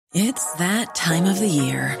It's that time of the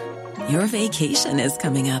year. Your vacation is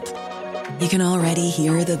coming up. You can already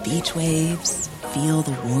hear the beach waves, feel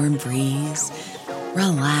the warm breeze,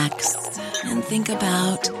 relax, and think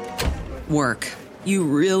about work. You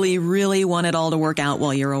really, really want it all to work out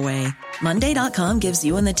while you're away. Monday.com gives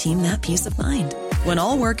you and the team that peace of mind. When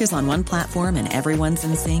all work is on one platform and everyone's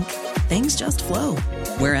in sync, things just flow.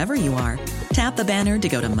 Wherever you are, tap the banner to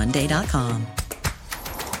go to Monday.com.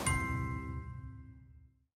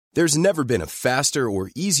 There's never been a faster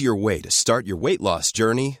or easier way to start your weight loss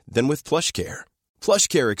journey than with PlushCare.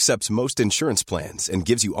 PlushCare accepts most insurance plans and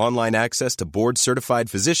gives you online access to board-certified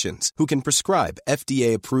physicians who can prescribe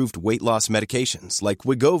FDA-approved weight loss medications like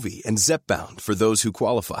Wegovy and Zepbound for those who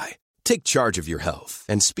qualify. Take charge of your health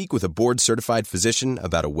and speak with a board-certified physician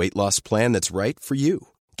about a weight loss plan that's right for you.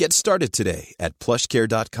 Get started today at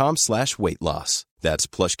plushcare.com/weight loss. That's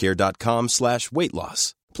plushcare.com/weight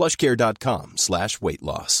loss. plushcare.com/weight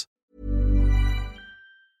loss.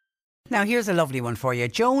 Now here's a lovely one for you.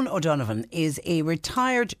 Joan O'Donovan is a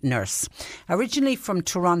retired nurse, originally from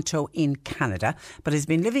Toronto in Canada, but has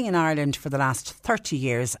been living in Ireland for the last 30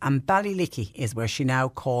 years, and Ballylickey is where she now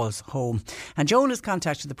calls home. And Joan has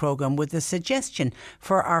contacted the programme with a suggestion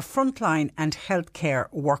for our frontline and healthcare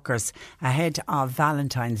workers ahead of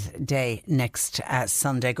Valentine's Day next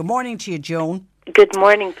Sunday. Good morning to you, Joan. Good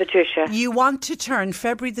morning, Patricia. You want to turn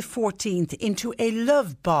February the 14th into a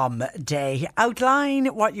love bomb day. Outline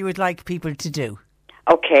what you would like people to do.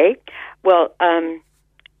 Okay. Well,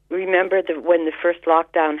 remember when the first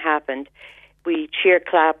lockdown happened, we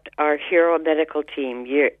cheer-clapped our hero medical team,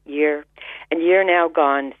 year now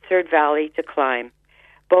gone, third valley to climb.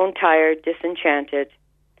 Bone-tired, disenchanted,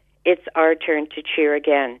 it's our turn to cheer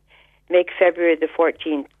again. Make February the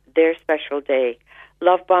 14th their special day.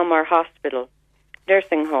 Love bomb our hospital,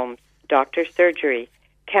 nursing homes, doctor surgery,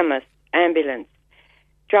 chemist, ambulance,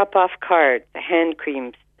 drop-off cards, hand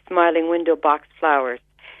creams, smiling window box flowers,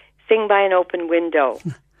 sing by an open window,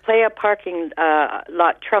 play a parking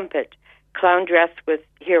lot trumpet, clown dress with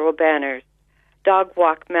hero banners, dog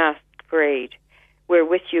walk mask parade, we're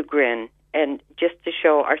with you grin, and just to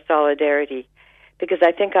show our solidarity. Because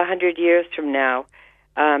I think 100 years from now,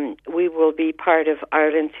 we will be part of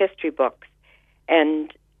Ireland's history books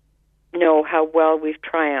and know how well we've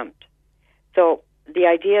triumphed. So the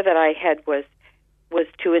idea that I had was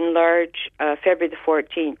to enlarge February the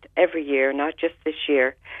 14th every year, not just this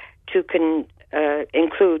year, to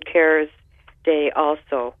include Carers Day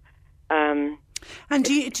also. And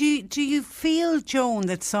do you feel, Joan,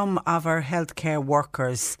 that some of our healthcare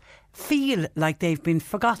workers feel like they've been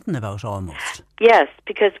forgotten about almost? Yes,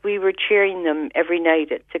 because we were cheering them every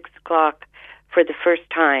night at 6 o'clock for the first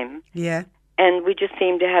time. Yeah. And we just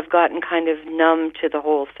seem to have gotten kind of numb to the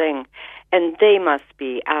whole thing. And they must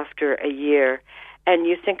be after a year. And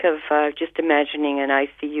you think of just imagining an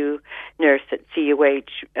ICU nurse at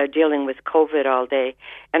CUH dealing with COVID all day.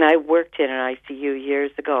 And I worked in an ICU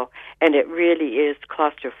years ago. And it really is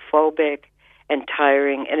claustrophobic and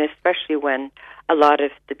tiring. And especially when a lot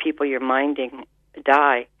of the people you're minding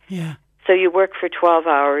die. Yeah. So you work for 12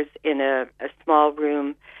 hours in a small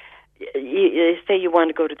room. You say you want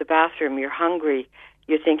to go to the bathroom, you're hungry,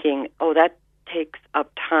 you're thinking, oh, that takes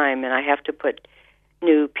up time and I have to put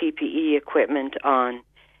new PPE equipment on.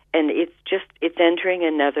 And it's entering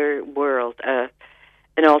another world,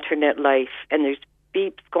 an alternate life. And there's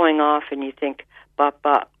beeps going off and you think, bop,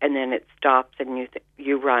 bop, and then it stops and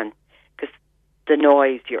you run. Because the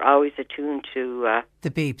noise, you're always attuned to... the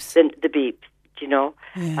beeps. The beeps, you know.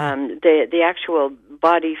 Yeah. The actual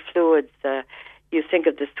body fluids... you think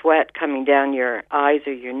of the sweat coming down your eyes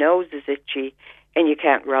or your nose is itchy and you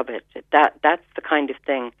can't rub it. That's the kind of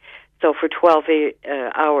thing. So for 12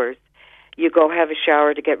 hours, you go have a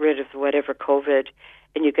shower to get rid of whatever COVID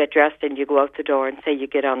and you get dressed and you go out the door and say you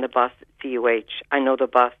get on the bus at CUH. I know the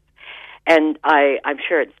bus. And I'm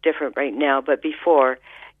sure it's different right now, but before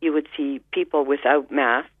you would see people without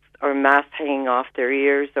masks or masks hanging off their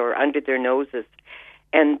ears or under their noses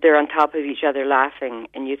and they're on top of each other laughing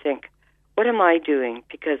and you think, what am I doing?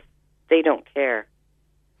 Because they don't care.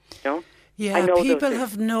 You know? Yeah, people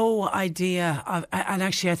have no idea. And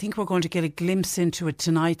actually, I think we're going to get a glimpse into it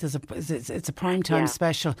tonight. It's a primetime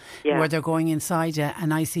special where they're going inside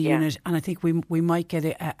an IC unit. And I think we might get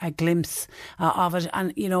a glimpse of it.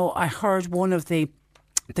 And, you know, I heard one of the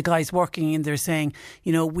guys working in there saying,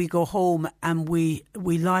 you know, we go home and we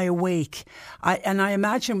lie awake. I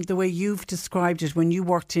imagine the way you've described it when you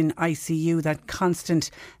worked in ICU, that constant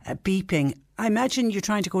beeping, I imagine you're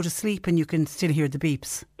trying to go to sleep and you can still hear the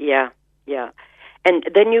beeps. Yeah. And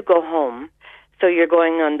then you go home, so you're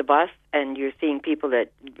going on the bus and you're seeing people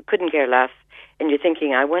that couldn't care less and you're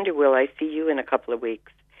thinking, I wonder, will I see you in a couple of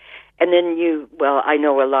weeks? And then I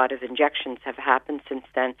know a lot of injections have happened since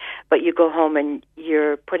then, but you go home and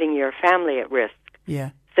you're putting your family at risk. Yeah.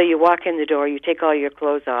 So you walk in the door, you take all your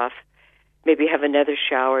clothes off, maybe have another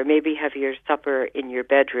shower, maybe have your supper in your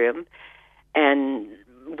bedroom, and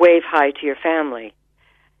wave hi to your family.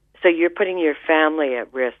 So you're putting your family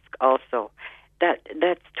at risk also.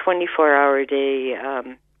 That's 24-hour a day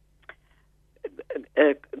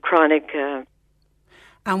chronic.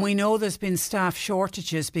 And we know there's been staff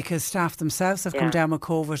shortages because staff themselves have come down with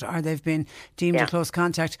COVID, or they've been deemed a close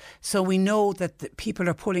contact. So we know that people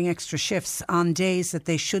are pulling extra shifts on days that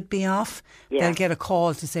they should be off. Yeah. They'll get a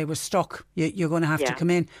call to say, we're stuck, you're going to have to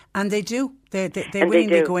come in. And they do. They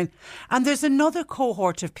willingly go in. And there's another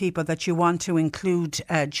cohort of people that you want to include,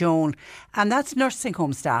 Joan, and that's nursing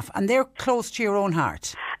home staff. And they're close to your own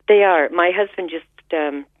heart. They are. My husband just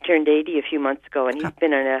turned 80 a few months ago, and he's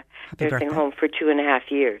been in a nursing home for 2.5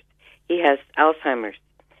 years. He has Alzheimer's,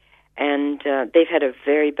 and they've had a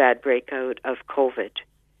very bad breakout of COVID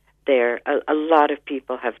there. A lot of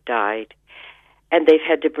people have died, and they've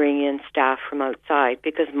had to bring in staff from outside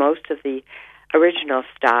because most of the original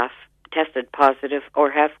staff tested positive or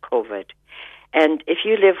have COVID. And if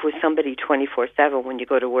you live with somebody 24/7 when you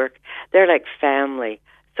go to work, they're like family.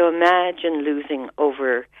 So imagine losing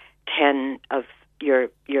over 10 of your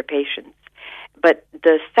patients. But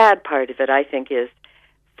the sad part of it, I think, is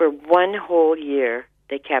for one whole year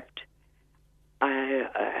they kept,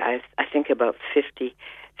 I think, about 50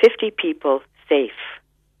 people safe.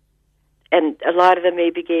 And a lot of them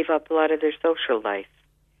maybe gave up a lot of their social life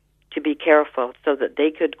to be careful so that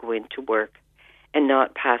they could go into work and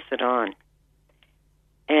not pass it on.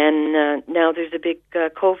 And now there's a big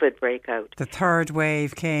COVID breakout. The third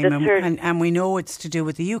wave came, and we know it's to do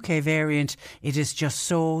with the UK variant. It is just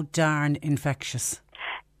so darn infectious.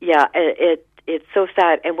 Yeah, it's so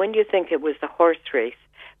sad. And when you think it was the horse race,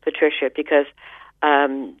 Patricia, because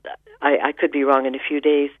I could be wrong in a few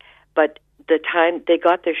days, but the time they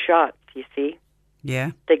got their shots, you see?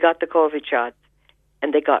 Yeah. They got the COVID shots,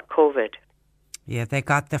 and they got COVID. Yeah, they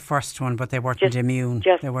got the first one, but they weren't immune.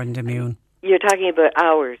 They weren't immune. You're talking about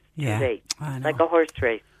hours too late, like a horse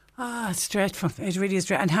race. It's dreadful. It really is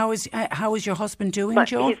dreadful. And how is your husband doing,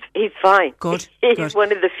 Joe? He's fine. Good. He's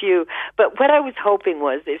one of the few. But what I was hoping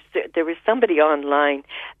was if there was somebody online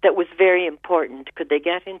that was very important, could they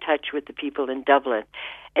get in touch with the people in Dublin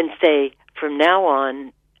and say, from now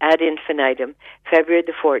on, ad infinitum, February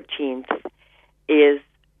the 14th is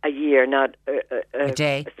a year, not a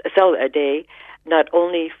day. A day, not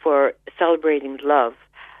only for celebrating love,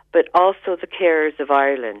 but also the carers of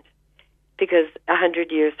Ireland. Because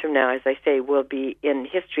 100 years from now, as I say, will be in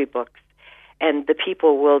history books, and the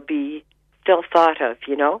people will be still thought of,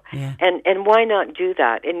 you know? Yeah. And why not do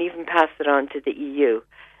that and even pass it on to the EU?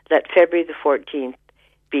 Let February the 14th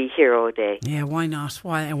be Hero Day. Yeah, why not?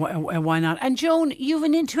 Why not? And Joan, you have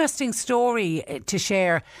an interesting story to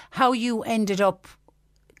share, how you ended up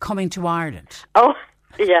coming to Ireland. Oh,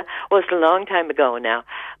 yeah. Well, it's a long time ago now.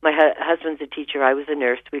 My husband's a teacher. I was a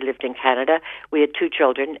nurse. We lived in Canada. We had 2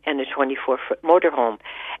 children and a 24-foot motorhome.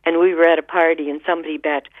 And we were at a party, and somebody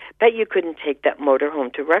bet you couldn't take that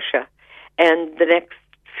motorhome to Russia. And the next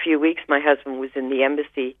few weeks, my husband was in the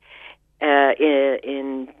embassy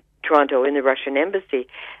in Toronto, in the Russian embassy.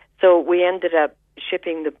 So we ended up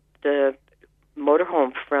shipping the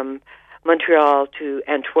motorhome from Montreal to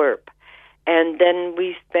Antwerp. And then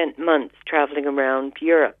we spent months traveling around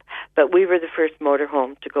Europe. But we were the first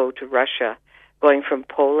motorhome to go to Russia, going from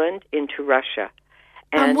Poland into Russia.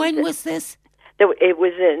 And when was this? It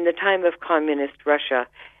was in the time of communist Russia,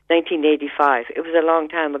 1985. It was a long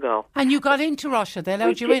time ago. And you got into Russia? They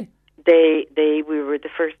allowed you in? We were the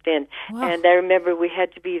first in. Wow. And I remember we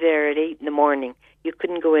had to be there at 8 a.m. You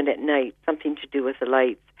couldn't go in at night, something to do with the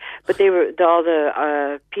lights. But all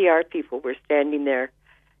the PR people were standing there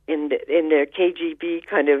in their KGB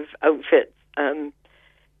kind of outfits.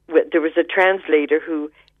 There was a translator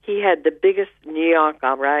he had the biggest New York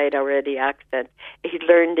already accent. He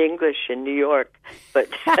learned English in New York, but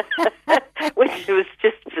which was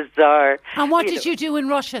just bizarre. And what did you do in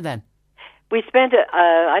Russia then? We spent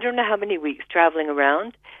I don't know how many weeks traveling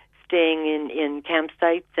around, staying in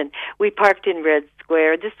campsites, and we parked in Red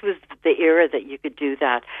Square. This was the era that you could do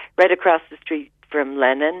that, right across the street from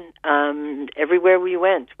Lenin. Everywhere we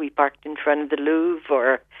went, we parked in front of the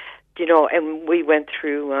Louvre, and we went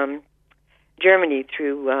through Germany,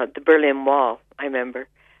 through the Berlin Wall, I remember.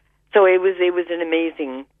 So it was an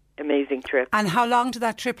amazing trip. And how long did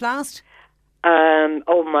that trip last?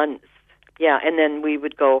 Months. Yeah, and then we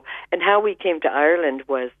would go. And how we came to Ireland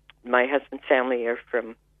was my husband's family are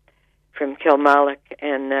from from Kilmallock,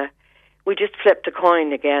 and we just flipped a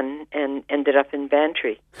coin again and ended up in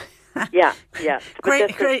Bantry. Yeah.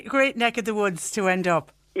 Great neck of the woods to end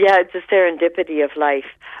up. Yeah, it's a serendipity of life.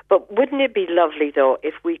 But wouldn't it be lovely, though,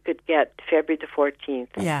 if we could get February the 14th?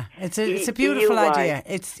 Yeah, it's a beautiful idea.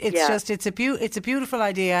 It's a beautiful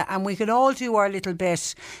idea, and we can all do our little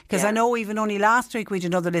bit, because I know even only last week we had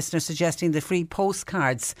another listener suggesting the free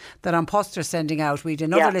postcards that An Post are sending out. We had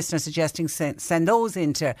another listener suggesting send those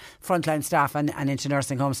into frontline staff and into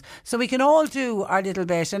nursing homes. So we can all do our little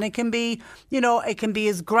bit, and it can be, it can be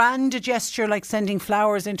as grand a gesture like sending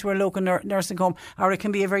flowers into a local nursing home, or it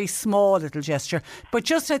can be a very small little gesture. But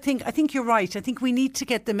just I think you're right. I think we need to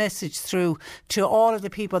get the message through to all of the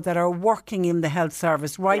people that are working in the health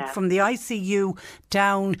service, right from the ICU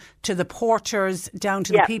down to the porters, down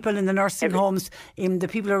to the people in the nursing homes, in the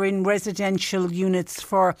people who are in residential units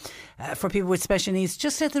for people with special needs.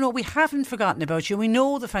 Just let them know we haven't forgotten about you. We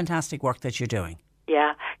know the fantastic work that you're doing.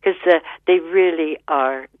 Yeah, because they really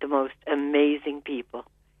are the most amazing people.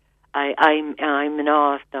 I'm in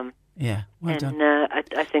awe of them. Yeah, well done.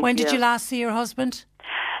 I think. When did you last see your husband?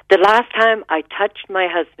 The last time I touched my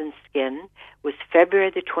husband's skin was February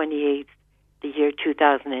the 28th, the year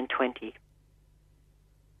 2020.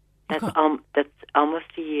 That's almost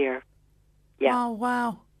a year. Yeah. Oh,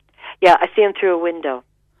 wow. Yeah, I see him through a window.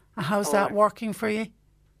 How's that working for you?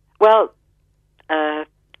 Well, I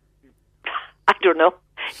don't know.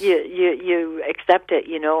 You accept it,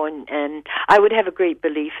 and I would have a great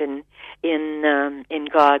belief in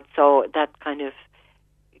God, so that kind of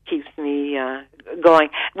keeps me going.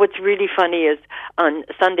 What's really funny is on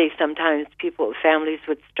Sundays sometimes families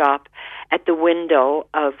would stop at the window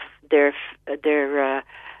of their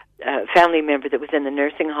family member that was in the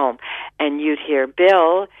nursing home, and you'd hear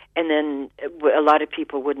Bill, and then a lot of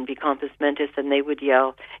people wouldn't be compos mentis, and they would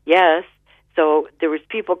yell yes. So there was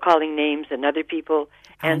people calling names and other people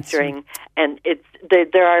answering, and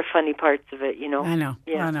there are funny parts of it, I know.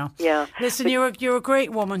 Yeah. I know. Yeah. Listen, you're a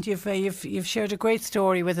great woman. You've shared a great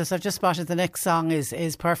story with us. I've just spotted the next song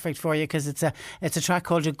is perfect for you, because it's a track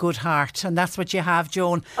called A Good Heart, and that's what you have,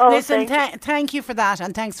 Joan. Oh, listen, thank you for that,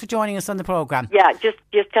 and thanks for joining us on the programme. Yeah, just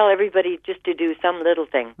tell everybody just to do some little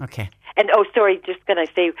thing. Okay. And just going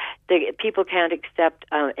to say, people can't accept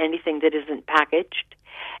anything that isn't packaged.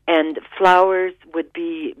 And flowers would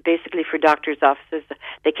be basically for doctors' offices.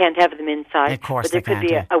 They can't have them inside. Of course, but there could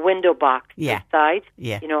be a window box outside.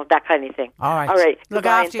 Yeah. That kind of thing. All right. Look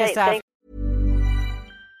Goodbye, after yourself.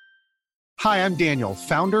 Hi, I'm Daniel,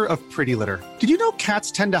 founder of Pretty Litter. Did you know cats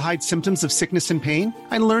tend to hide symptoms of sickness and pain?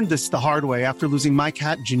 I learned this the hard way after losing my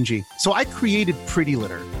cat, Gingy. So I created Pretty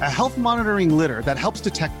Litter, a health monitoring litter that helps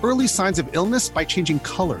detect early signs of illness by changing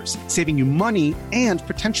colors, saving you money and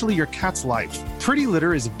potentially your cat's life. Pretty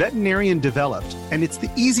Litter is veterinarian developed, and it's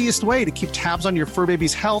the easiest way to keep tabs on your fur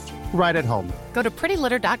baby's health right at home. Go to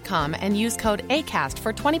prettylitter.com and use code ACAST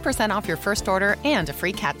for 20% off your first order and a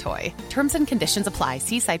free cat toy. Terms and conditions apply.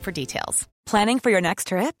 See site for details. Planning for your next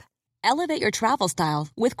trip? Elevate your travel style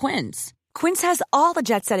with Quince. Quince has all the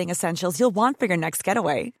jet-setting essentials you'll want for your next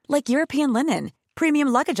getaway, like European linen, premium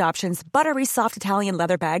luggage options, buttery soft Italian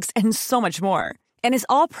leather bags, and so much more. And is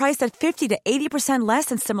all priced at 50 to 80% less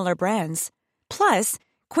than similar brands. Plus,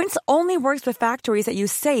 Quince only works with factories that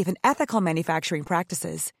use safe and ethical manufacturing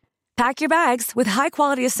practices. Pack your bags with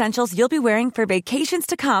high-quality essentials you'll be wearing for vacations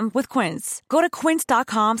to come with Quince. Go to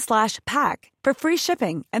quince.com/pack for free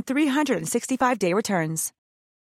shipping and 365-day returns.